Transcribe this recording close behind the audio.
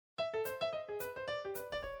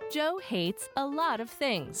Joe hates a lot of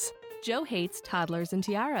things. Joe hates toddlers and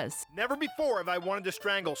tiaras. Never before have I wanted to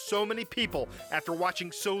strangle so many people after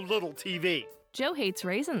watching so little TV. Joe hates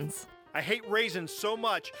raisins. I hate raisins so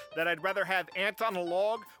much that I'd rather have ants on a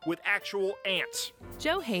log with actual ants.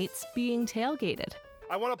 Joe hates being tailgated.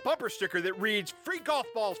 I want a bumper sticker that reads, "Free golf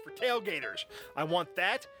balls for tailgaters." I want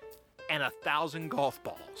that and 1,000 golf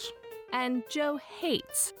balls. And Joe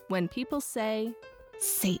hates when people say,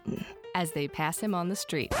 Satan, as they pass him on the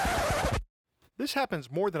street. This happens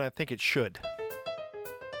more than I think it should.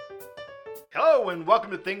 Hello and welcome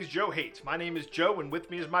to Things Joe Hates. My name is Joe and with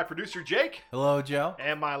me is my producer Jake. Hello, Joe.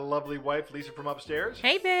 And my lovely wife Lisa from upstairs.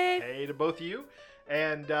 Hey, babe. Hey to both of you.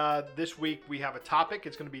 And this week we have a topic.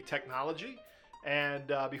 It's going to be technology.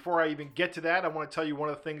 And before I even get to that, I want to tell you one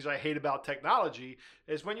of the things I hate about technology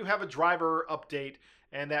is when you have a driver update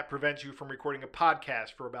and that prevents you from recording a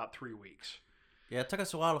podcast for about 3 weeks. Yeah, it took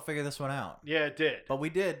us a while to figure this one out. Yeah, it did. But we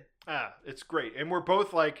did. It's great. And we're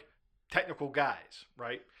both like technical guys,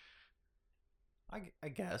 right? I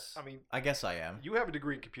guess. I guess I am. You have a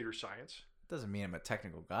degree in computer science. Doesn't mean I'm a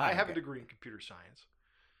technical guy. I have a degree in computer science.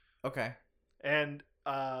 Okay. And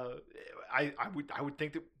I would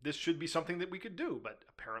think that this should be something that we could do, but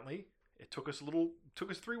apparently it took us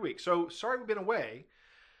 3 weeks. So sorry we've been away.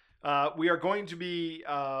 We are going to be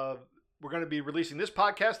we're going to be releasing this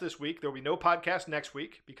podcast this week. There will be no podcast next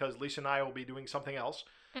week because Lisa and I will be doing something else.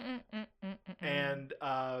 And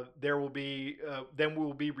there will be then we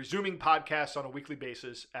will be resuming podcasts on a weekly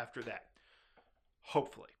basis after that.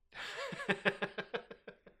 Hopefully.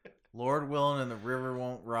 Lord willing and the river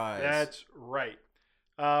won't rise. That's right.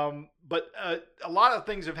 But a lot of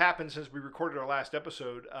things have happened since we recorded our last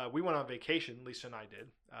episode. We went on vacation, Lisa and I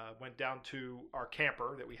did. Went down to our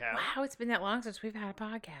camper that we have. Wow, it's been that long since we've had a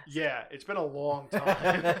podcast. Yeah, it's been a long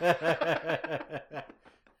time.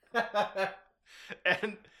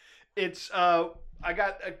 And it's I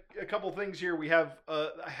got a couple things here. We have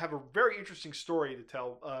I have a very interesting story to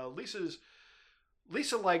tell.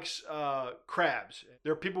 Lisa likes crabs.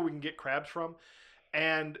 There are people we can get crabs from,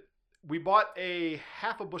 and we bought a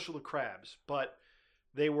half a bushel of crabs, but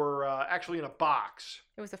they were actually in a box.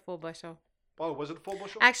 It was a full bushel. Oh, was it a full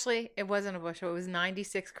bushel? Actually, it wasn't a bushel. It was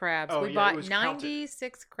 96 crabs. Oh, we yeah, it bought was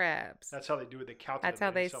 96 crabs. That's how they do it. They count. That's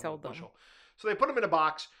how they sold them. Bushel. So they put them in a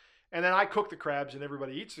box, and then I cook the crabs, and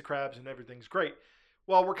everybody eats the crabs, and everything's great.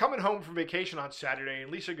 Well, we're coming home from vacation on Saturday,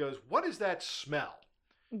 and Lisa goes, "What is that smell?"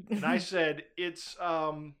 And I said, "It's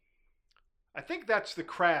I think that's the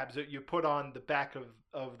crabs that you put on the back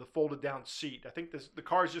of the folded down seat. I think the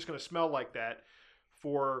car is just going to smell like that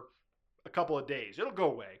for a couple of days. It'll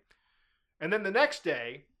go away." And then the next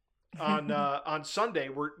day, on Sunday,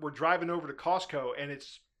 we're driving over to Costco, and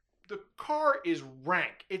the car is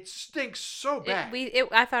rank. It stinks so bad.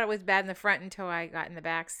 I thought it was bad in the front until I got in the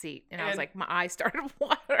back seat, and I was like, my eyes started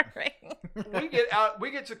watering. We get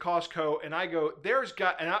to Costco, and I go,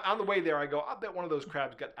 and on the way there, I go, I bet one of those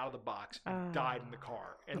crabs got out of the box and died in the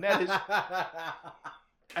car. And that is,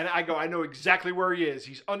 and I go, I know exactly where he is.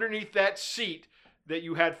 He's underneath that seat that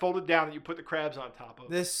you had folded down that you put the crabs on top of.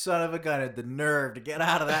 This son of a gun had the nerve to get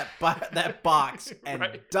out of that box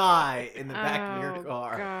and die in the back of your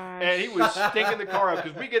car. Gosh. And he was stinking the car up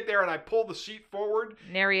because we get there and I pull the seat forward.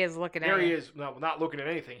 And there he is looking at There you. he is. No, not looking at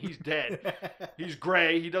anything. He's dead. He's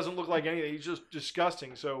gray. He doesn't look like anything. He's just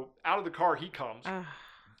disgusting. So out of the car he comes.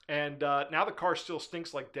 And now the car still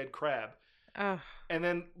stinks like dead crab. And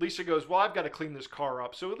then Lisa goes, "Well, I've got to clean this car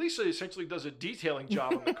up." So Lisa essentially does a detailing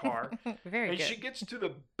job on the car. Very good. And she gets to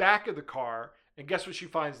the back of the car, and guess what she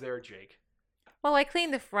finds there, Jake? Well, I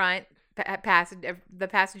cleaned the front, the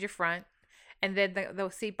passenger front, and then the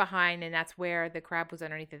seat behind, and that's where the crab was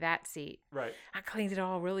underneath of that seat. Right. I cleaned it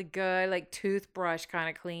all really good, like toothbrush kind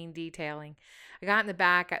of clean detailing. I got in the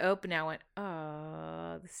back, I opened it, I went,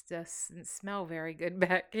 "Oh, this doesn't smell very good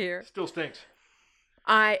back here." Still stinks.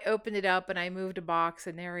 I opened it up and I moved a box,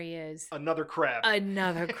 and there he is. Another crab.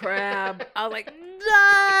 Another crab. I was like, no.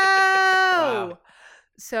 Wow.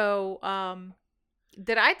 So,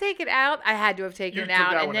 did I take it out? I had to have taken it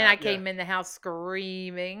out, and then I came in the house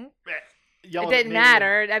screaming. It didn't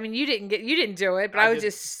matter. I mean, you didn't do it, but I was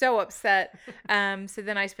just so upset. So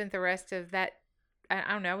then I spent the rest of that.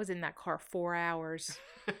 I don't know. I was in that car 4 hours,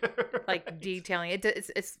 like detailing it.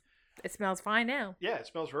 It smells fine now. Yeah, it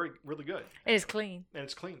smells really good. And it's clean. And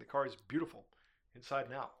it's clean. The car is beautiful inside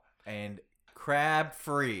and out. And crab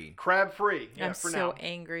free. Crab free. Yeah, I'm for so now.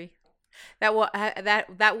 angry. That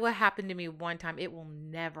will happen to me one time. It will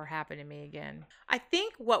never happen to me again. I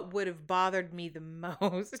think what would have bothered me the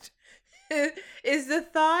most is the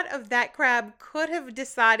thought of that crab could have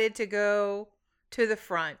decided to go to the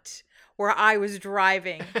front where I was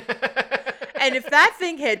driving. And if that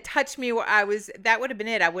thing had touched me where I was, that would have been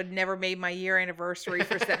it. I would have never made my year anniversary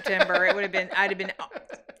for September. It would have been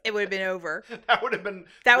over. That would have been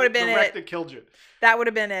the wreck that killed you. That would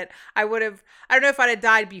have been it. I don't know if I'd have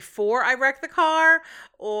died before I wrecked the car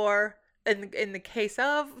or in the case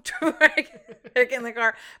of wrecking the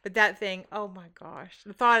car. But that thing, oh my gosh.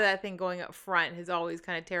 The thought of that thing going up front has always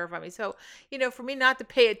kind of terrified me. So, for me not to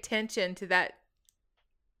pay attention to that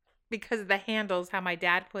because of the handles, how my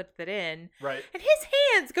dad puts it in. Right. And his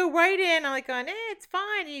hands go right in. I'm like going, it's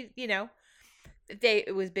fine.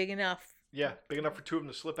 It was big enough. Yeah, big enough for two of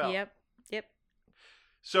them to slip out. Yep.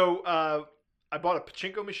 So I bought a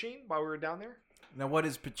pachinko machine while we were down there. Now, what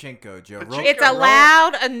is pachinko, Joe? It's a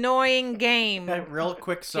loud, annoying game. Real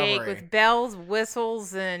quick summary. Jake, with bells,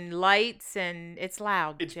 whistles, and lights, and it's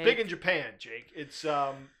loud. It's Jake. big in Japan, Jake. It's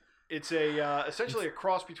essentially a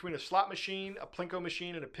cross between a slot machine, a plinko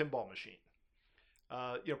machine, and a pinball machine.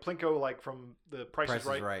 Plinko, like from the Price is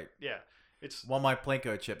Right. Yeah. It's one of my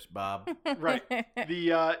plinko chips, Bob. Right.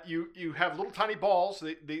 You have little tiny balls.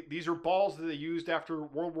 These are balls that they used after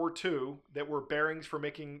World War II that were bearings for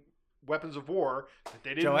making weapons of war that they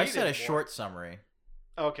didn't Joe, need I said anymore. A short summary.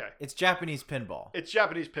 Okay. It's Japanese pinball. It's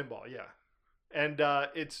Japanese pinball, yeah. And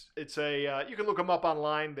it's you can look them up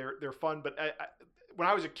online. They're fun. But when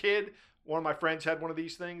I was a kid, one of my friends had one of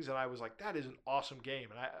these things, and I was like, that is an awesome game.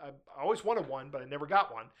 And I always wanted one, but I never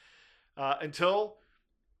got one until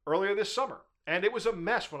earlier this summer. And it was a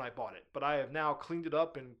mess when I bought it, but I have now cleaned it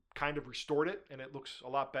up and kind of restored it, and it looks a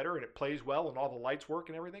lot better, and it plays well, and all the lights work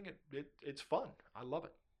and everything. It's fun. I love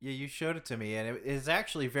it. Yeah, you showed it to me, and it is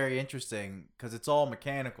actually very interesting because it's all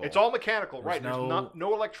mechanical. It's all mechanical, right? There's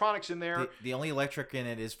no electronics in there. The only electric in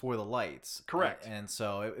it is for the lights. Correct. And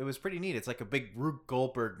so it was pretty neat. It's like a big Rube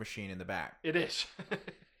Goldberg machine in the back. It is.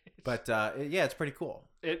 But it's pretty cool.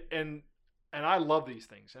 And I love these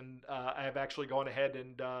things. And I have actually gone ahead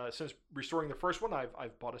and since restoring the first one,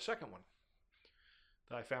 I've bought a second one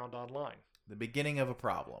that I found online. The beginning of a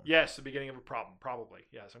problem. Yes, the beginning of a problem, probably.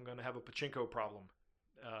 Yes, I'm going to have a pachinko problem.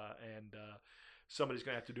 And somebody's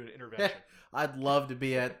going to have to do an intervention. I'd love to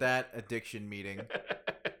be at that addiction meeting.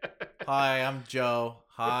 Hi, I'm Joe.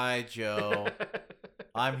 Hi, Joe.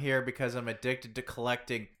 I'm here because I'm addicted to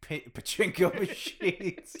collecting pachinko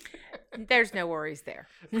machines. There's no worries there.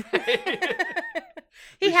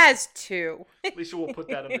 He has two. Lisa will put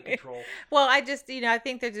that under control. Well, I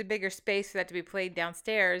think there's a bigger space for that to be played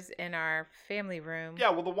downstairs in our family room.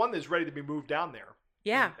 Yeah, well, the one that's ready to be moved down there.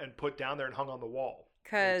 Yeah. And put down there and hung on the wall.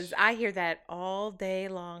 Because I hear that all day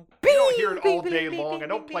long. I don't hear it all day long. I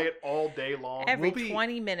don't play it all day long. Every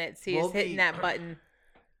 20 minutes he is hitting that button.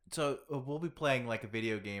 So we'll be playing like a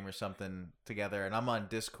video game or something together, and I'm on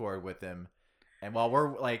Discord with him. And while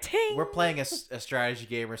we're playing a strategy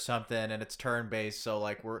game or something, and it's turn based, so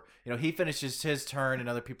like he finishes his turn, and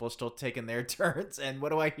other people are still taking their turns. And what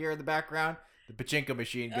do I hear in the background? The pachinko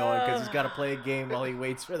machine going because he's got to play a game while he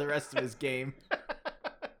waits for the rest of his game.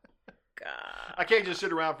 I can't just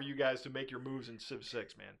sit around for you guys to make your moves in Civ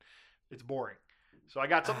 6, man. It's boring. So I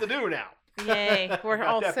got something to do now. Yay! We're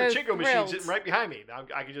all so thrilled. Pachinko machine sitting right behind me. Now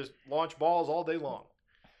I can just launch balls all day long.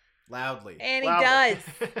 Loudly. And he does.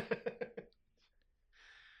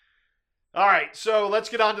 All right, so let's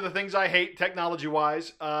get on to the things I hate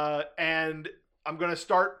technology-wise. And I'm going to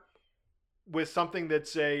start with something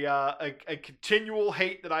that's a continual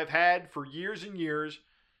hate that I've had for years and years,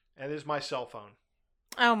 and it is my cell phone.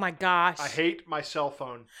 Oh my gosh. I hate my cell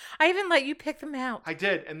phone. I even let you pick them out. I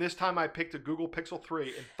did, and this time I picked a Google Pixel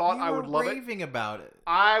 3 and thought I would love it. You were raving about it.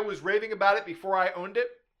 I was raving about it before I owned it,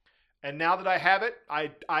 and now that I have it,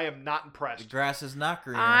 I am not impressed. The grass is not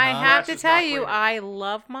greener. I have to tell you, I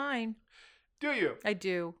love mine. Do you? I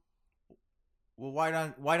do. Well,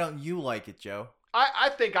 why don't you like it, Joe?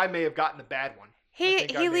 I think I may have gotten a bad one.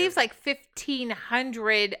 He leaves like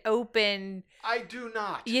 1,500 open. I do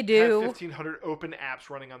not. You do. Have 1,500 open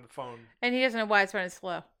apps running on the phone. And he doesn't know why it's running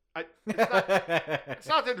slow. It's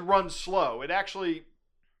not that it runs slow. It actually,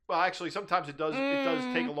 sometimes it does. It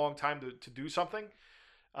does take a long time to do something.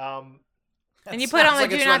 And you put on the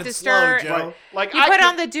do not disturb. Slow, Joe. Like you put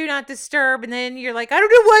on the do not disturb, and then you're like, I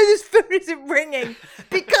don't know why this phone isn't ringing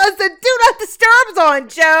because the do not disturb's on,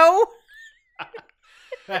 Joe.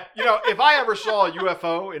 If I ever saw a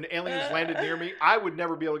UFO and aliens landed near me, I would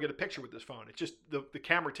never be able to get a picture with this phone. It's just the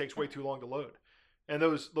camera takes way too long to load, and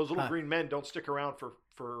those little green men don't stick around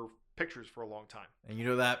for pictures for a long time. And you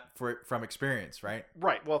know that from experience, right?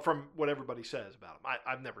 Right. Well, from what everybody says about them,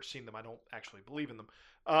 I've never seen them. I don't actually believe in them.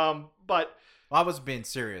 But I was being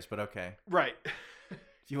serious, but okay. Right.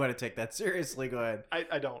 If you want to take that seriously, go ahead.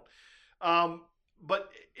 I don't.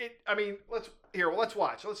 But let's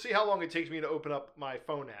watch. Let's see how long it takes me to open up my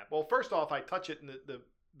phone app. Well, first off, I touch it and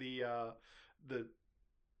the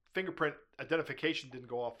fingerprint identification didn't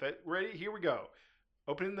go off. Ready? Here we go.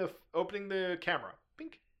 Opening the camera.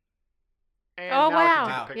 Pink. And now I can take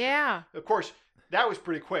wow! a picture. Yeah. Of course, that was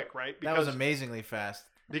pretty quick, right? That was amazingly fast.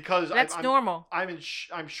 Because that's normal.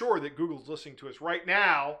 I'm sure that Google's listening to us right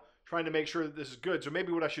now, trying to make sure that this is good. So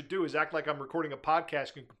maybe what I should do is act like I'm recording a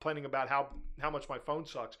podcast and complaining about how much my phone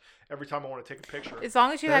sucks every time I want to take a picture. As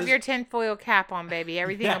long as you have your tinfoil cap on, baby,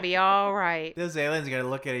 everything will be all right. Those aliens are gonna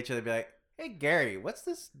look at each other and be like, "Hey, Gary, what's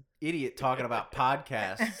this idiot talking about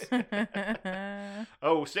podcasts?"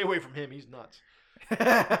 Oh, stay away from him. He's nuts.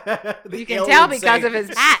 You can tell because of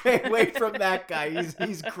his hat. Stay away from that guy.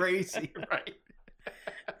 He's crazy. Right.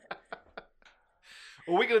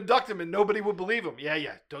 Well, we could abduct him and nobody would believe him.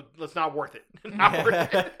 Yeah. That's not worth it. Not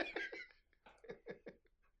worth it.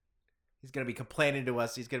 He's going to be complaining to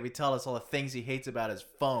us. He's going to be telling us all the things he hates about his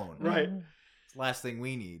phone. Right. It's the last thing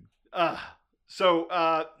we need.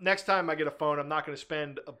 So next time I get a phone, I'm not going to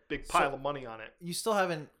spend a big pile of money on it. You still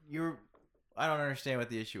haven't... I don't understand what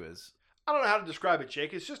the issue is. I don't know how to describe it,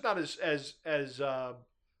 Jake. It's just not as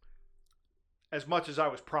much as I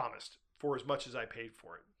was promised for as much as I paid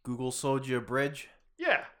for it. Google sold you a bridge?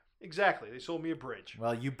 Yeah, exactly. They sold me a bridge.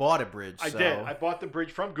 Well, you bought a bridge. I did. I bought the bridge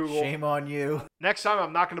from Google. Shame on you. Next time,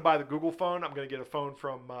 I'm not going to buy the Google phone. I'm going to get a phone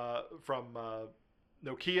from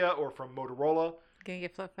Nokia or from Motorola. Gonna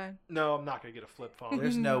get a flip phone? No, I'm not going to get a flip phone.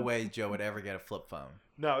 There's no way Joe would ever get a flip phone.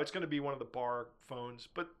 No, it's going to be one of the bar phones.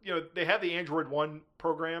 But, they have the Android One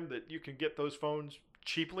program that you can get those phones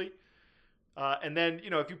cheaply. And then,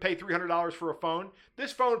 if you pay $300 for a phone,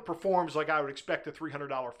 this phone performs like I would expect a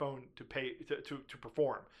 $300 phone to pay to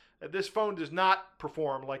perform. This phone does not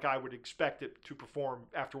perform like I would expect it to perform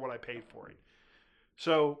after what I paid for it.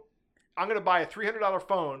 So I'm going to buy a $300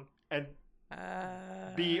 phone and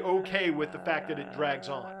be okay with the fact that it drags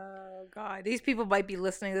on. Oh, God. These people might be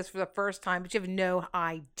listening to this for the first time, but you have no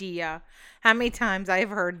idea how many times I've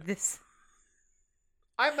heard this.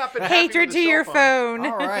 I've not been hatred to your phone.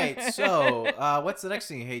 All right. So, what's the next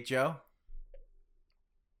thing you hate, Joe?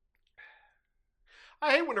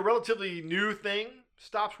 I hate when a relatively new thing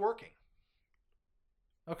stops working.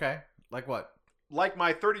 Okay. Like what? Like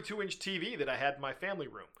my 32-inch TV that I had in my family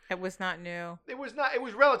room. It was not new. It was not. It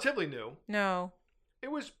was relatively new. No.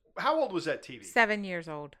 It was. How old was that TV? 7 years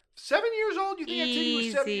old. 7 years old? You think that TV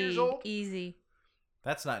was 7 years old? Easy.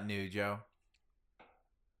 That's not new, Joe.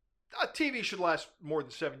 A TV should last more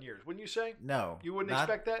than 7 years, wouldn't you say? No. You wouldn't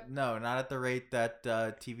expect that? No, not at the rate that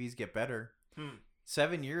TVs get better.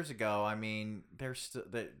 7 years ago, I mean, they're still...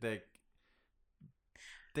 They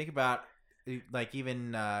think about, like,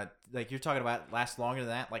 even... like, you're talking about last longer than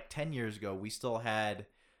that. Like, 10 years ago, we still had,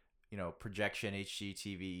 projection HD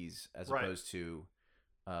TVs as opposed to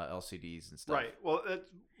LCDs and stuff. Right. Well,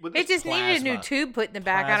 it just needed a new tube put in the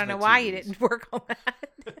back. I don't know why you didn't work on that.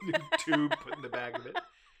 New tube put in the back of it.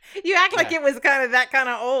 You act like it was that kind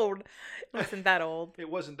of old. It wasn't that old. It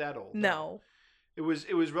wasn't that old. No. It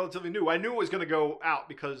was relatively new. I knew it was going to go out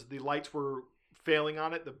because the lights were failing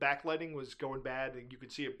on it. The backlighting was going bad, and you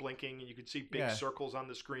could see it blinking, and you could see big circles on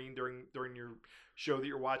the screen during your show that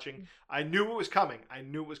you're watching. I knew it was coming.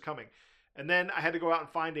 And then I had to go out and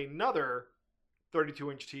find another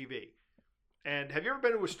 32-inch TV. And have you ever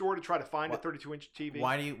been to a store to try to find a 32-inch TV?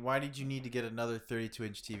 Why did you need to get another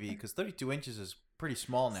 32-inch TV? Because 32 inches is pretty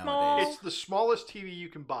small nowadays. It's the smallest TV you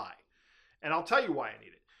can buy. And I'll tell you why I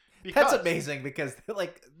need it. That's amazing because,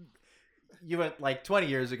 like, you went, like, 20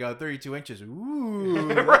 years ago, 32 inches. Ooh,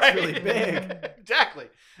 that's right. really big. Exactly.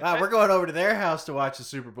 We're going over to their house to watch the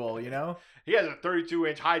Super Bowl, He has a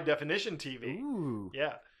 32-inch high-definition TV. Ooh.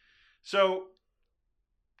 Yeah. So,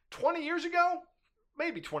 20 years ago,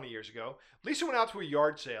 maybe 20 years ago, Lisa went out to a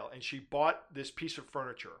yard sale and she bought this piece of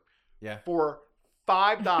furniture for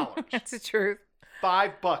 $5. That's the truth.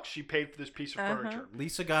 $5 she paid for this piece of furniture.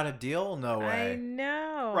 Lisa got a deal? No way. I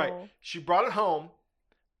know. Right. She brought it home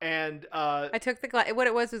and... I took the glass. What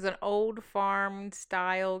it was an old farm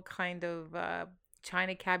style kind of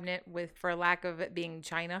china cabinet for lack of it being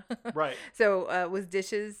china. Right. So it was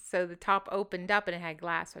dishes. So the top opened up and it had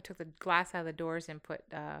glass. So I took the glass out of the doors and put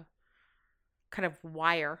kind of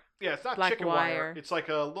wire. Yeah, it's not black chicken wire. It's like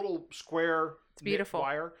a little square it's beautiful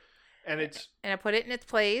wire. And I put it in its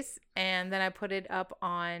place, and then I put it up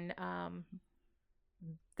on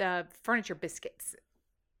the furniture biscuits.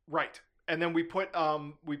 Right, and then we put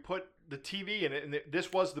the TV in it, and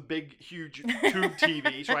this was the big, huge tube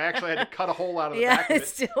TV, so I actually had to cut a hole out of the back of it.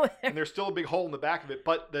 Still there. And there's still a big hole in the back of it,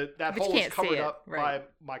 but that hole is covered up by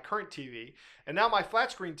my current TV. And now my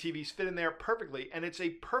flat screen TVs fit in there perfectly, and it's a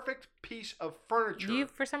perfect piece of furniture. You,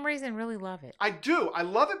 for some reason, really love it. I do. I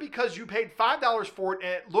love it because you paid $5 for it,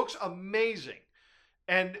 and it looks amazing.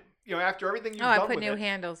 And, you know, after everything you've done with it. I put new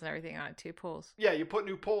handles and everything on it, too, pulls. Yeah, you put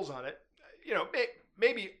new pulls on it. You know,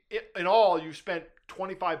 maybe in all you spent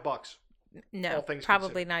 $25. No,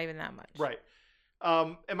 probably not even that much. Right.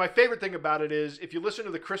 And my favorite thing about it is if you listen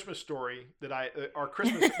to the Christmas story that one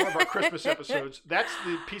of our Christmas episodes, that's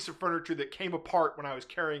the piece of furniture that came apart when I was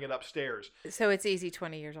carrying it upstairs. So it's easy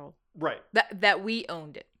 20 years old. Right. That we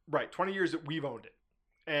owned it. Right. 20 years that we've owned it.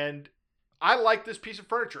 And I like this piece of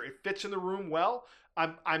furniture. It fits in the room well.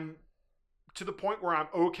 I'm to the point where I'm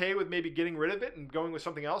okay with maybe getting rid of it and going with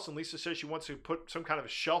something else. And Lisa says she wants to put some kind of a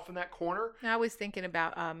shelf in that corner. I was thinking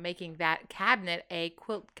about making that cabinet a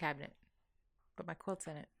quilt cabinet. Put my quilts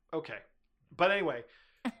in it. Okay. But anyway,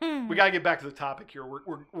 we got to get back to the topic here.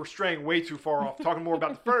 We're straying way too far off, talking more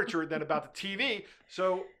about the furniture than about the TV.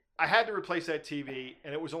 So I had to replace that TV,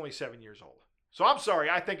 and it was only 7 years old. So I'm sorry.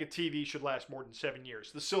 I think a TV should last more than 7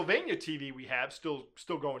 years. The Sylvania TV we have still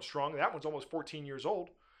going strong. That one's almost 14 years old.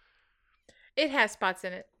 It has spots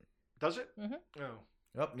in it. Does it? Mm-hmm.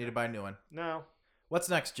 Oh. Oh, need to buy a new one. No. What's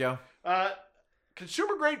next, Joe?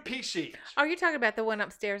 Consumer grade PCs. Oh, you're talking about the one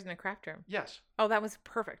upstairs in the craft room? Yes. Oh, that was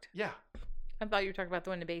perfect. Yeah. I thought you were talking about the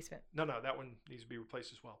one in the basement. No, that one needs to be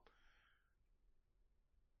replaced as well.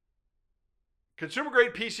 Consumer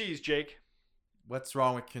grade PCs, Jake. What's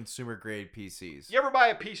wrong with consumer grade PCs? You ever buy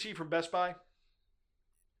a PC from Best Buy?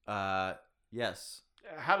 Yes.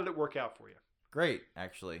 How did it work out for you? Great,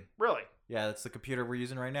 actually. Really? Yeah, that's the computer we're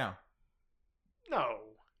using right now. No.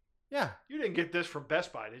 Yeah. You didn't get this from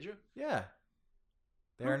Best Buy, did you? Yeah.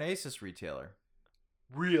 They're an Asus retailer.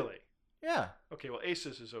 Really? Yeah. Okay, well,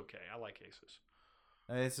 Asus is okay. I like Asus.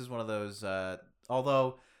 This is one of those,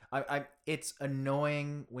 although it's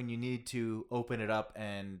annoying when you need to open it up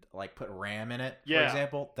and like put RAM in it, for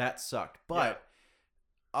example. That sucked. But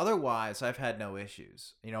otherwise, I've had no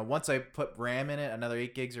issues. You know, once I put RAM in it, another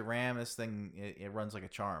 8 gigs of RAM, this thing, it runs like a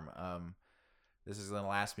charm. This is going to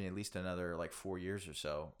last me at least another like 4 years or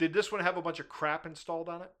so. Did this one have a bunch of crap installed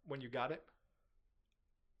on it when you got it?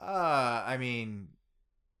 I mean,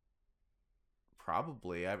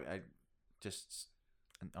 probably. I just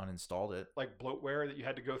uninstalled it. Like bloatware that you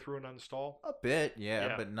had to go through and uninstall? A bit,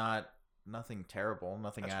 yeah. But nothing terrible,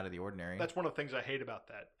 nothing out of the ordinary. That's one of the things I hate about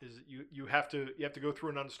that is that you have to go through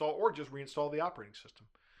and uninstall or just reinstall the operating system.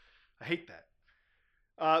 I hate that.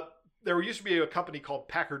 There used to be a company called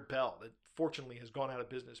Packard Bell that fortunately has gone out of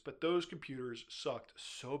business, but those computers sucked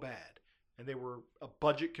so bad, and they were a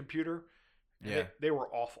budget computer. Yeah, they were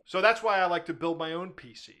awful. So that's why I like to build my own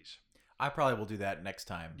PCs. I probably will do that next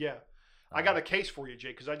time. Yeah, I got a case for you,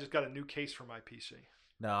 Jake, because I just got a new case for my PC.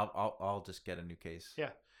 No, I'll just get a new case.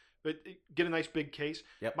 Yeah, but get a nice big case.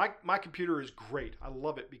 Yep. My computer is great. I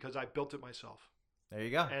love it because I built it myself. There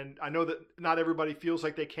you go. And I know that not everybody feels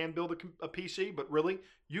like they can build a PC, but really,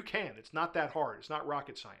 you can. It's not that hard. It's not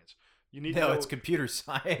rocket science. You need to know, it's computer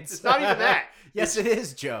science. It's not even that. Yes, it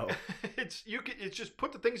is, Joe. It's just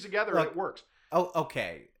put the things together and it works. Oh,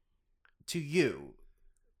 okay. To you.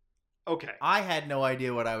 Okay. I had no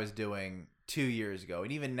idea what I was doing 2 years ago,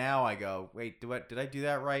 and even now I go, wait, did I do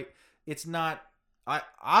that right? It's not.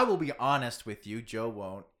 I will be honest with you. Joe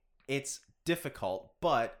won't. It's difficult,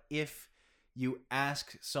 but if you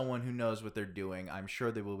ask someone who knows what they're doing, I'm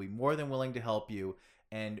sure they will be more than willing to help you.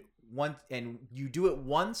 And you do it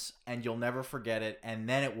once, and you'll never forget it, and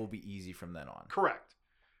then it will be easy from then on. Correct.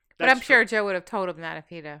 But I'm sure Joe would have told him that if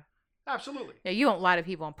he'd have. Absolutely. Yeah, you don't lie to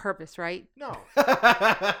people on purpose, right? No.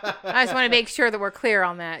 I just want to make sure that we're clear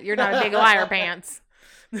on that. You're not a big liar, pants.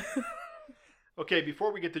 Okay,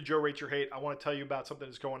 before we get to Joe Rate Your Hate, I want to tell you about something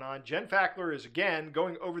that's going on. Jen Fackler is again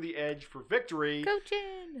going over the edge for victory. Go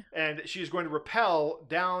Jen! And she is going to rappel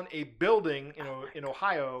down a building in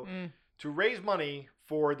Ohio to raise money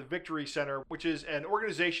for the Victory Center, which is an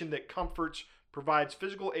organization that provides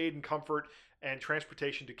physical aid and comfort and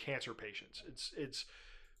transportation to cancer patients. It's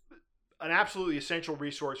an absolutely essential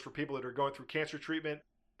resource for people that are going through cancer treatment.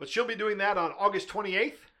 But she'll be doing that on August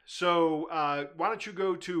 28th. So why don't you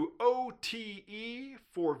go to OTE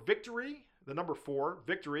for Victory, the number 4,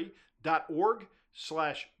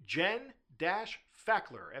 victory.org/Jen-Fackler,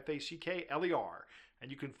 Fackler. And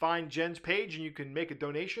you can find Jen's page and you can make a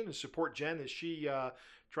donation and support Jen as she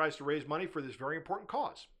tries to raise money for this very important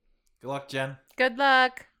cause. Good luck, Jen. Good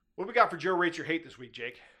luck. What do we got for Joe Rates Your Hate this week,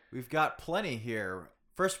 Jake? We've got plenty here.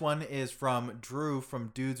 First one is from Drew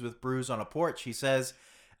from Dudes with Brews on a Porch. He says,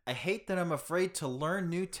 I hate that I'm afraid to learn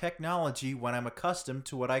new technology when I'm accustomed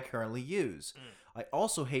to what I currently use. I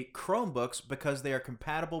also hate Chromebooks because they are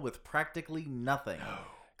compatible with practically nothing. No.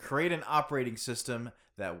 Create an operating system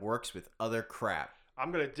that works with other crap.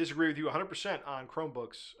 I'm going to disagree with you 100% on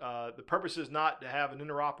Chromebooks. The purpose is not to have an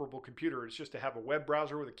interoperable computer. It's just to have a web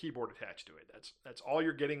browser with a keyboard attached to it. That's all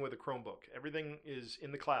you're getting with a Chromebook. Everything is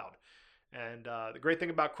in the cloud. And the great thing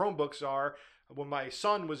about Chromebooks are, when my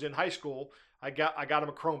son was in high school, I got him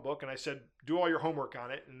a Chromebook, and I said, do all your homework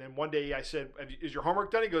on it. And then one day I said, is your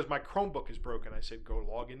homework done? He goes, my Chromebook is broken. I said, go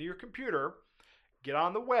log into your computer, get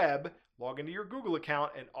on the web, log into your Google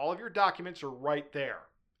account, and all of your documents are right there.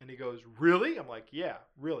 And he goes, really? I'm like, yeah,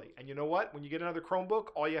 really. And you know what? When you get another Chromebook,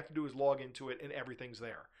 all you have to do is log into it, and everything's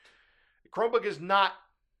there. The Chromebook is not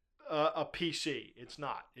a PC. It's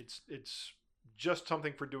not. It's just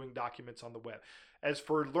something for doing documents on the web. As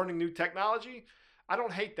for learning new technology, I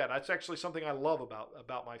don't hate that. That's actually something I love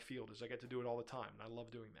about my field, is I get to do it all the time, and I love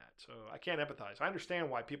doing that. So I can't empathize. I understand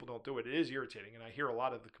why people don't do it. It is irritating, and I hear a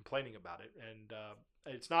lot of the complaining about it. And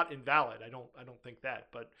it's not invalid. I don't think that.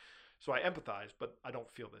 But so I empathize, but I don't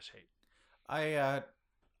feel this hate. I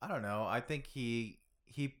don't know. I think I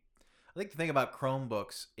think the thing about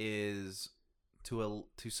Chromebooks is, to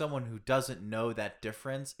someone who doesn't know that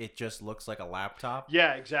difference, it just looks like a laptop.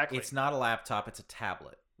 Yeah, exactly. It's not a laptop. It's a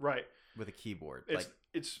tablet. Right. With a keyboard.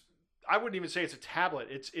 It's I wouldn't even say it's a tablet.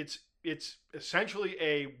 It's essentially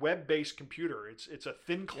a web-based computer. It's a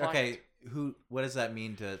thin client. Okay, what does that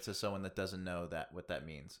mean to someone that doesn't know what that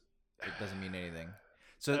means? It doesn't mean anything.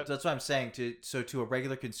 So that's what I'm saying. To a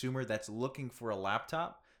regular consumer that's looking for a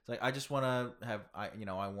laptop, it's like, I just want to have I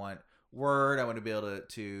want Word. I want to be able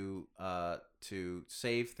to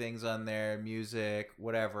save things on there, music,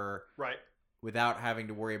 whatever. Right. Without having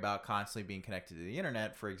to worry about constantly being connected to the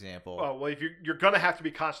internet, for example. Oh, well, if you're going to have to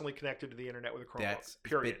be constantly connected to the internet with a Chromebook,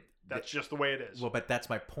 period. That's just the way it is. Well, but that's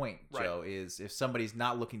my point, Joe, right. Is if somebody's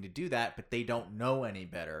not looking to do that, but they don't know any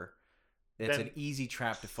better, it's an easy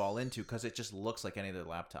trap to fall into because it just looks like any other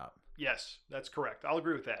laptop. Yes, that's correct. I'll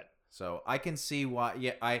agree with that. So I can see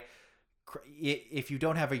why, if you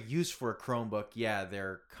don't have a use for a Chromebook, yeah,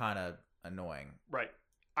 they're kind of annoying. Right.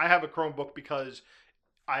 I have a Chromebook because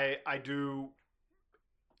I do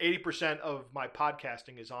 80% of my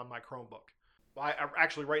podcasting is on my Chromebook. I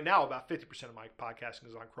actually, right now, about 50% of my podcasting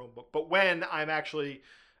is on Chromebook. But when I'm actually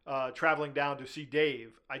traveling down to see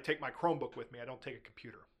Dave, I take my Chromebook with me. I don't take a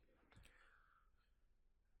computer.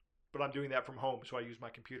 But I'm doing that from home, so I use my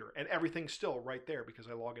computer. And everything's still right there because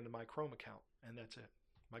I log into my Chrome account, and that's it.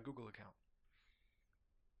 My Google account.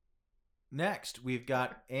 Next, we've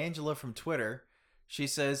got Angela from Twitter. She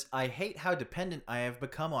says, I hate how dependent I have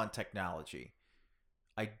become on technology.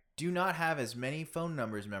 I do not have as many phone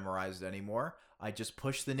numbers memorized anymore. I just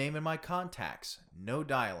push the name in my contacts. No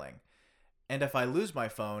dialing. And if I lose my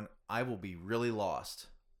phone, I will be really lost.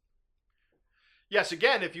 Yes,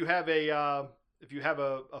 again, if you have a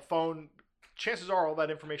phone, chances are all that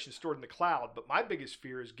information is stored in the cloud. But my biggest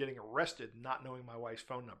fear is getting arrested and not knowing my wife's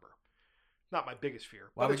phone number. Not my biggest fear.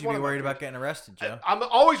 Why would you be worried about getting arrested, Joe? I'm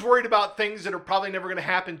always worried about things that are probably never going to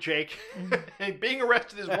happen, Jake. And being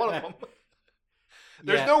arrested is one of them.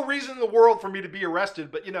 There's no reason in the world for me to be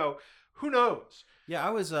arrested, but who knows? Yeah, I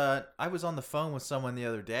was on the phone with someone the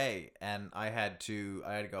other day, and I had to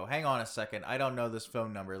go, hang on a second, I don't know this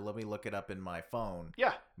phone number. Let me look it up in my phone.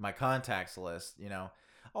 Yeah. My contacts list,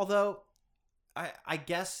 Although, I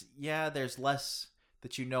guess, yeah, there's less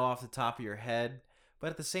that you know off the top of your head. But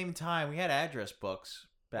at the same time, we had address books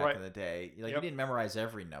back in the day. You didn't memorize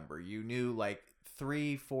every number. You knew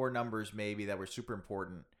 3-4 numbers maybe that were super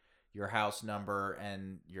important. Your house number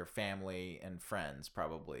and your family and friends,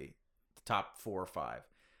 probably the top 4 or 5.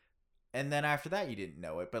 And then after that, you didn't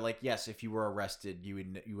know it. But yes, if you were arrested, you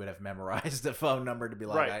would have memorized the phone number to be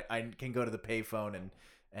like, I can go to the payphone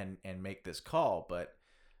and make this call. But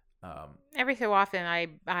every so often,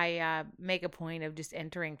 I make a point of just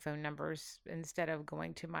entering phone numbers instead of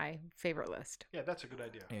going to my favorite list. Yeah, that's a good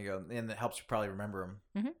idea. There you go, and it helps you probably remember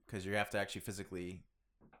them because you have to actually physically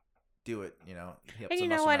do it. And you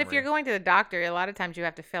know what? Memory. If you're going to the doctor, a lot of times you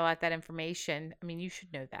have to fill out that information. I mean, you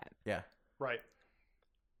should know that. Yeah. Right.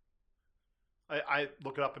 I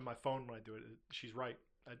look it up in my phone when I do it. She's right.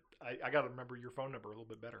 I got to remember your phone number a little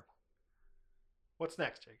bit better. What's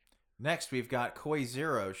next, Jake? Next, we've got Koi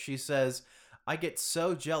Zero. She says, I get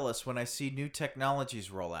so jealous when I see new technologies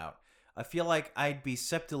roll out. I feel like I'd be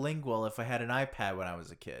septilingual if I had an iPad when I was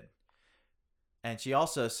a kid. And she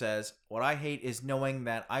also says, what I hate is knowing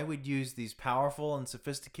that I would use these powerful and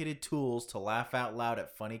sophisticated tools to laugh out loud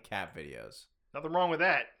at funny cat videos. Nothing wrong with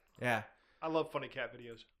that. Yeah. I love funny cat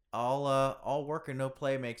videos. All work and no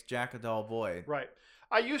play makes Jack a dull boy. Right.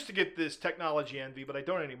 I used to get this technology envy, but I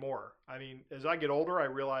don't anymore. I mean, as I get older, I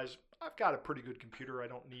realize I've got a pretty good computer. I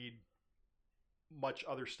don't need much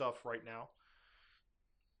other stuff right now.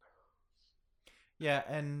 Yeah,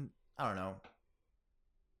 and I don't know.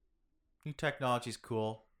 New technology's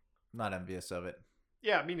cool. I'm not envious of it.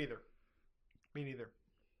 Yeah, me neither. Me neither.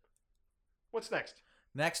 What's next?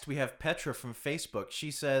 Next, we have Petra from Facebook.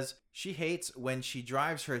 She says she hates when she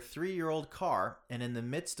drives her 3-year-old car and in the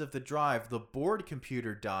midst of the drive, the board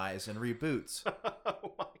computer dies and reboots.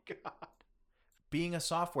 Oh my God. Being a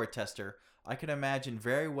software tester, I can imagine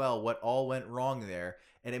very well what all went wrong there,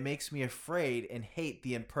 and it makes me afraid and hate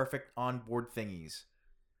the imperfect onboard thingies.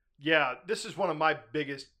 Yeah, this is one of my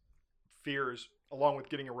biggest fears, along with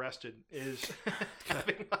getting arrested, is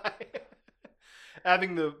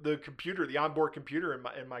having the computer, the onboard computer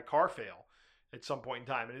in my car fail at some point in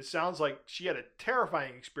time. And it sounds like she had a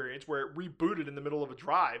terrifying experience where it rebooted in the middle of a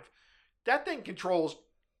drive. That thing controls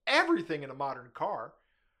everything in a modern car.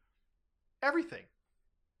 Everything.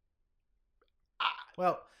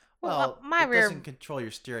 Well, it doesn't control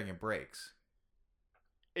your steering and brakes.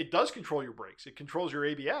 It does control your brakes. It controls your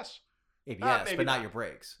ABS. ABS, but not your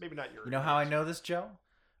brakes. Maybe not your You know ABS. how I know this, Joe?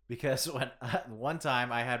 Because one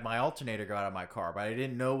time I had my alternator go out of my car, but I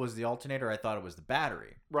didn't know it was the alternator. I thought it was the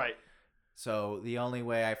battery. Right. So the only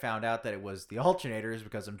way I found out that it was the alternator is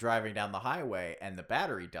because I'm driving down the highway and the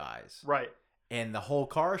battery dies. Right. And the whole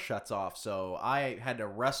car shuts off. So I had to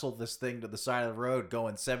wrestle this thing to the side of the road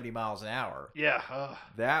going 70 miles an hour. Yeah.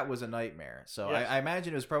 That was a nightmare. So Yes. I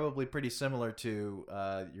imagine it was probably pretty similar to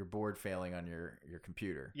your board failing on your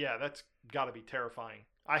computer. Yeah, that's got to be terrifying.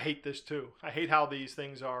 I hate this too. I hate how these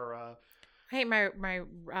things are. I hate my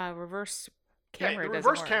reverse camera. The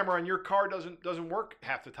reverse camera on your car doesn't work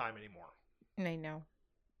half the time anymore. I know.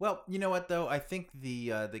 Well, you know what though? I think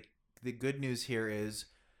the good news here is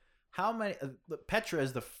how many. Petra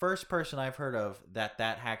is the first person I've heard of that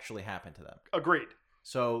actually happened to them. Agreed.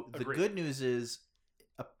 So the good news is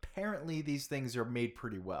apparently these things are made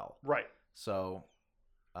pretty well. Right. So.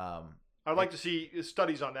 I'd like to see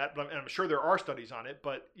studies on that, but I'm sure there are studies on it.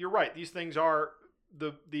 But you're right; these things are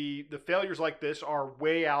the failures like this are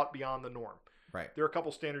way out beyond the norm. Right. They're a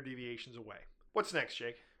couple standard deviations away. What's next,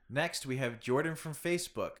 Jake? Next, we have Jordan from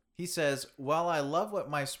Facebook. He says, "While I love what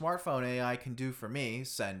my smartphone AI can do for me,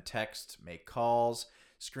 send text, make calls,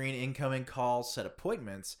 screen incoming calls, set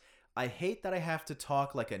appointments, I hate that I have to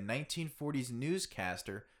talk like a 1940s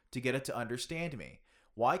newscaster to get it to understand me.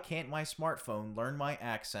 Why can't my smartphone learn my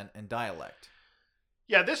accent and dialect?"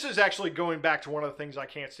 Yeah, this is actually going back to one of the things I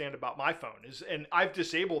can't stand about my phone and I've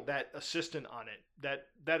disabled that assistant on it.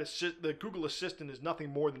 The Google Assistant is nothing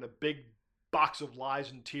more than a big box of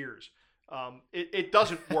lies and tears. It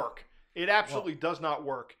doesn't work. It absolutely does not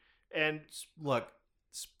work. And look,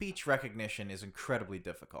 speech recognition is incredibly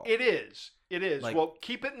difficult. It is. Well,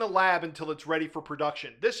 keep it in the lab until it's ready for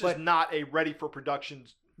production. This is not a ready for production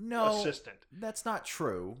assistant. That's not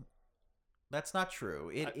true. That's not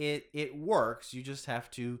true. It works. You just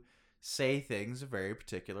have to say things a very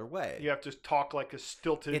particular way. You have to talk like a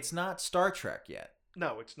stilted. It's not Star Trek yet.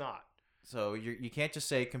 No, it's not. So you can't just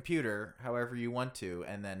say computer however you want to,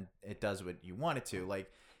 and then it does what you want it to.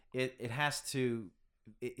 Like it has to.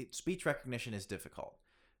 Speech recognition is difficult,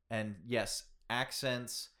 and yes,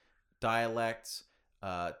 accents, dialects,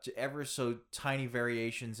 ever so tiny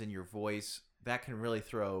variations in your voice that can really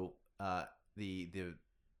throw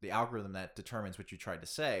the algorithm that determines what you tried to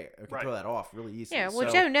say. It can throw that off really easily. Yeah,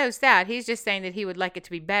 well, Joe knows that. He's just saying that he would like it to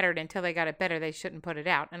be bettered. Until they got it better, they shouldn't put it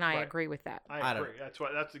out, and I agree with that. I agree.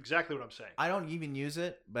 That's exactly what I'm saying. I don't even use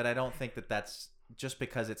it, but I don't think that that's just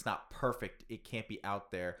because it's not perfect. It can't be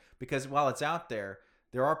out there, because while it's out there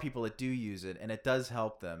are people that do use it, and it does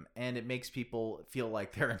help them, and it makes people feel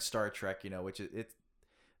like they're in Star Trek, which it's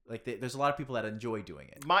like there's a lot of people that enjoy doing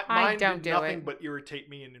it. Mine did nothing but irritate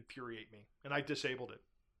me and infuriate me, and I disabled it.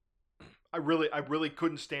 I really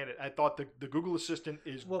couldn't stand it. I thought the Google Assistant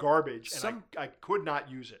is garbage, and I could not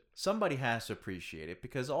use it. Somebody has to appreciate it,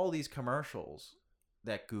 because all these commercials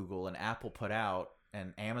that Google and Apple put out,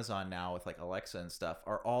 and Amazon now with like Alexa and stuff,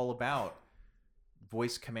 are all about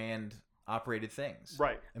voice command operated things.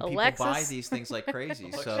 Right. And people buy these things like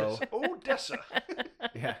crazy. So Odessa.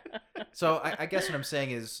 Yeah. So I guess what I'm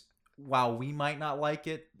saying is, while we might not like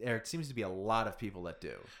it, there seems to be a lot of people that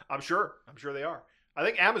do. I'm sure they are. I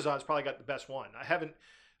think Amazon's probably got the best one.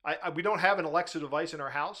 We don't have an Alexa device in our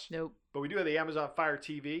house. Nope. But we do have the Amazon Fire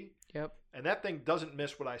TV. Yep. And that thing doesn't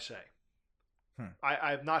miss what I say.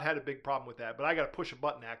 I have not had a big problem with that, but I got to push a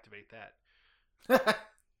button to activate that.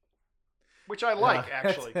 which I like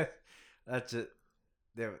actually. That's it.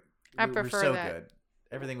 I prefer so that. Good.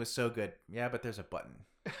 Everything was so good. Yeah, but there's a button.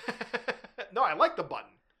 No, I like the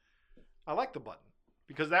button. I like the button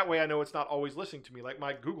because that way I know it's not always listening to me like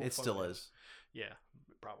my Google. It phone still is. Yeah,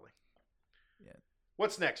 probably. Yeah.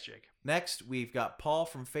 What's next, Jake? Next, we've got Paul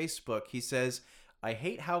from Facebook. He says, "I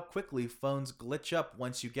hate how quickly phones glitch up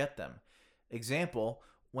once you get them. Example,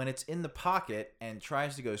 when it's in the pocket and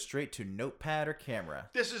tries to go straight to notepad or camera."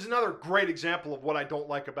 This is another great example of what I don't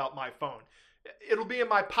like about my phone. It'll be in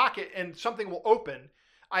my pocket and something will open.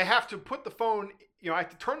 I have to put the phone, I have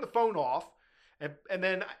to turn the phone off. And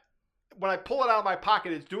then when I pull it out of my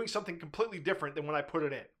pocket, it's doing something completely different than when I put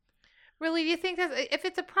it in. Really, do you think if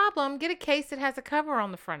it's a problem, get a case that has a cover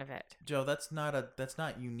on the front of it? Joe, that's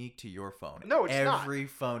not unique to your phone. No, it's not. Every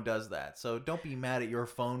phone does that. So don't be mad at your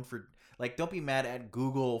phone don't be mad at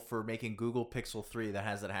Google for making Google Pixel 3 that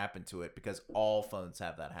has that happen to it, because all phones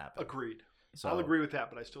have that happen. Agreed. So, I'll agree with that,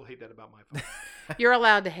 but I still hate that about my phone. You're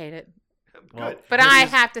allowed to hate it. Good. But I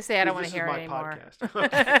have to say I don't want to hear it anymore.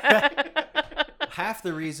 Half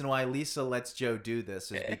the reason why Lisa lets Joe do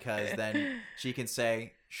this is because then she can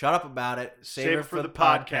say, "Shut up about it. Save it for the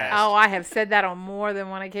podcast." Oh, I have said that on more than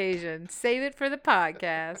one occasion. Save it for the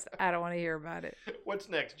podcast. I don't want to hear about it. What's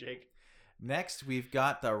next, Jake? Next, we've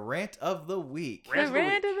got the Rant of the Week.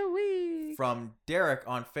 Rant of the Week. From Derek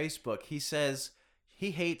on Facebook. He says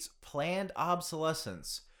he hates planned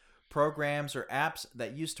obsolescence. Programs or apps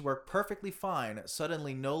that used to work perfectly fine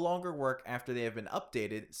suddenly no longer work after they have been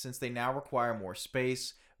updated, since they now require more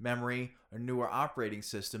space, memory, or newer operating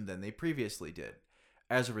system than they previously did.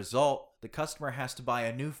 As a result, the customer has to buy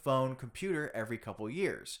a new phone, computer every couple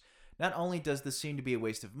years. Not only does this seem to be a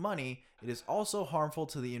waste of money, it is also harmful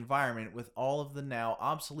to the environment, with all of the now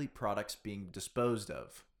obsolete products being disposed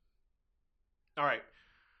of. All right.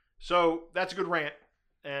 So that's a good rant,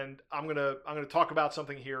 and I'm gonna talk about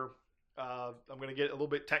something here. I'm going to get a little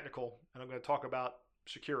bit technical, and I'm going to talk about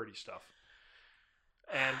security stuff.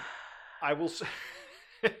 And I will say,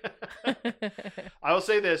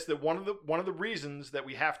 this, that one of the reasons that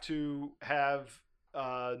we have to have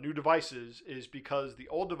new devices is because the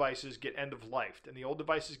old devices get end of life, and the old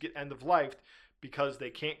devices get end of life because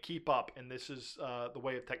they can't keep up. And this is the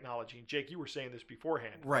way of technology. And Jake, you were saying this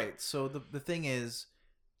beforehand, right? So the thing is,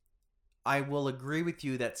 I will agree with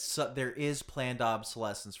you that there is planned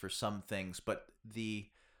obsolescence for some things, but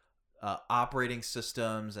the operating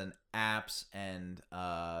systems and apps and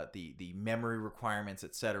the memory requirements,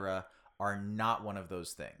 etc., are not one of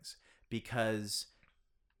those things, because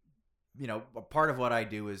a part of what I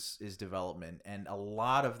do is development, and a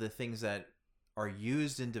lot of the things that are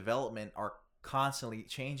used in development are constantly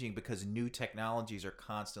changing because new technologies are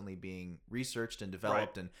constantly being researched and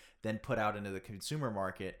developed, right, and then put out into the consumer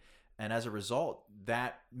market. And as a result,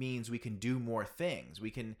 that means we can do more things. We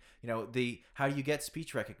can, how do you get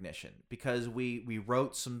speech recognition? Because we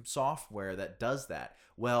wrote some software that does that.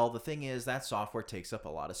 Well, the thing is, that software takes up a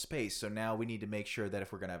lot of space. So now we need to make sure that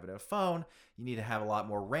if we're going to have it in a phone, you need to have a lot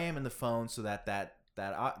more RAM in the phone so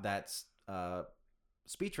that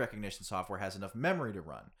speech recognition software has enough memory to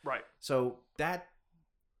run. Right. So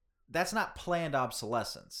that's not planned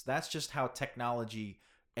obsolescence. That's just how technology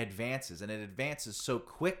advances, and it advances so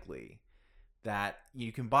quickly that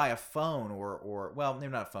you can buy a phone or well,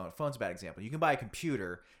 maybe not a phone. Phone's a bad example. You can buy a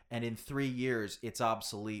computer, and in 3 years it's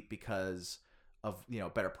obsolete because of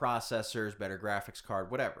better processors, better graphics card,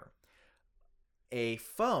 whatever. A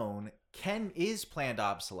phone is planned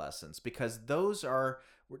obsolescence because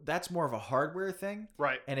that's more of a hardware thing,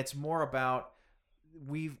 right? And it's more about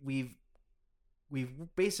we've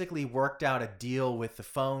basically worked out a deal with the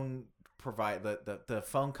phone the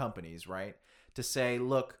phone companies, right, to say,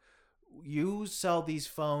 look, you sell these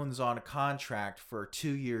phones on a contract for a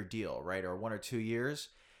 2-year deal, right, or 1 or 2 years,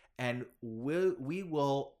 and we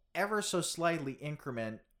will ever so slightly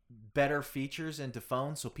increment better features into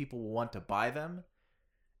phones so people will want to buy them,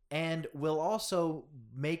 and we'll also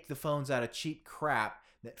make the phones out of cheap crap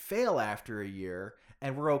that fail after a year,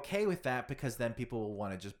 and we're okay with that because then people will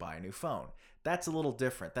want to just buy a new phone. That's a little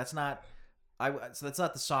different. That's not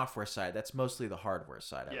the software side. That's mostly the hardware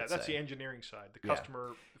side. Yeah, that's the engineering side. The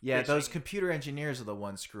customer. Yeah, those computer engineers are the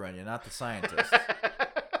ones screwing you, not the scientists.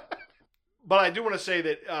 But I do want to say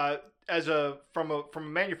that from a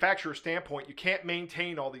manufacturer standpoint, you can't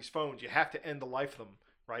maintain all these phones. You have to end the life of them,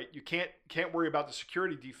 right? You can't worry about the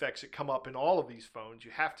security defects that come up in all of these phones.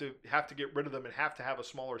 You have to get rid of them and have to have a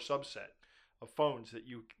smaller subset. of phones that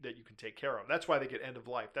you can take care of. That's why they get end of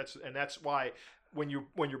life. That's why when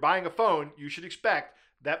you're buying a phone, you should expect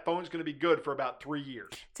that phone's going to be good for about 3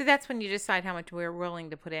 years. So that's when you decide how much we're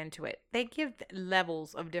willing to put into it. They give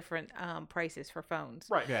levels of different prices for phones.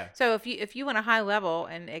 Right. Yeah. So if you want a high level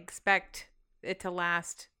and expect it to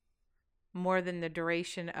last more than the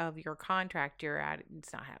duration of your contract you're at,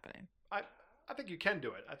 it's not happening. I think you can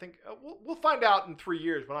do it. I think we'll find out in 3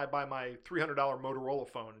 years when I buy my $300 Motorola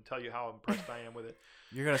phone and tell you how impressed I am with it.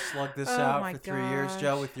 You're gonna slug this out for 3 years,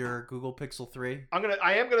 Joe, with your Google Pixel 3.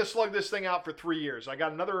 I am gonna slug this thing out for 3 years. I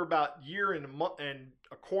got another about year and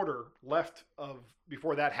a quarter left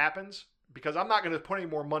before that happens, because I'm not gonna put any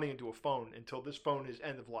more money into a phone until this phone is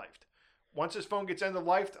end of life. Once this phone gets end of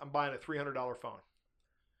life, I'm buying a $300 phone.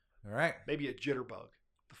 All right. Maybe a Jitterbug,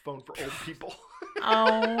 the phone for old people.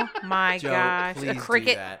 Oh my Joe, gosh. please A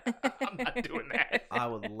cricket. do that. I'm not doing that. I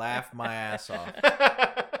would laugh my ass off.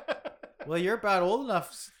 Well, you're about old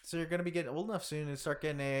enough, so you're going to be getting old enough soon to start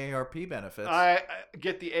getting AARP benefits. I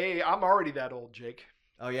get the AA. I'm already that old, Jake.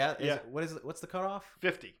 Oh, yeah? Yeah. What's the cutoff?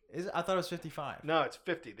 50. I thought it was 55. No, it's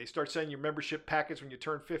 50. They start sending you membership packets when you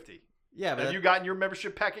turn 50. Yeah, but have you gotten your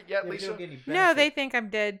membership packet yet, Lisa? No, they think I'm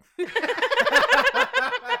dead.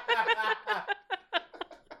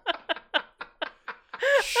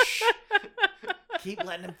 Keep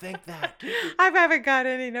letting them think that. I haven't got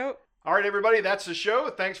any, nope. All right, everybody, that's the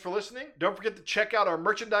show. Thanks for listening. Don't forget to check out our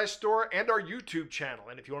merchandise store and our YouTube channel.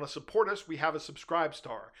 And if you want to support us, we have a Subscribe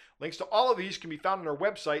Star. Links to all of these can be found on our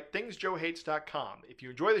website, thingsjoehates.com. If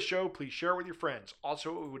you enjoy the show, please share it with your friends.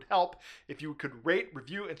 Also, it would help if you could rate,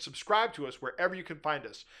 review, and subscribe to us wherever you can find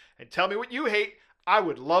us. And tell me what you hate. I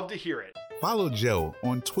would love to hear it. Follow Joe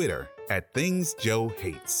on Twitter at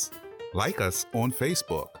thingsjoehates. Like us on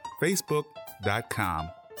Facebook,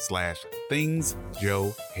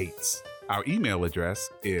 facebook.com/thingsjoehates. Our email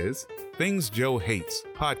address is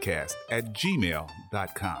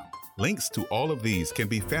thingsjoehatespodcast@gmail.com. Links to all of these can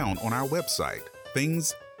be found on our website,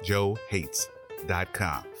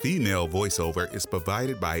 thingsjoehates.com. Female voiceover is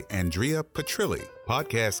provided by Andrea Petrilli.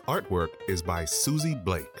 Podcast artwork is by Susie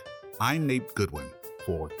Blake. I'm Nate Goodwin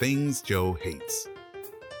for Things Joe Hates.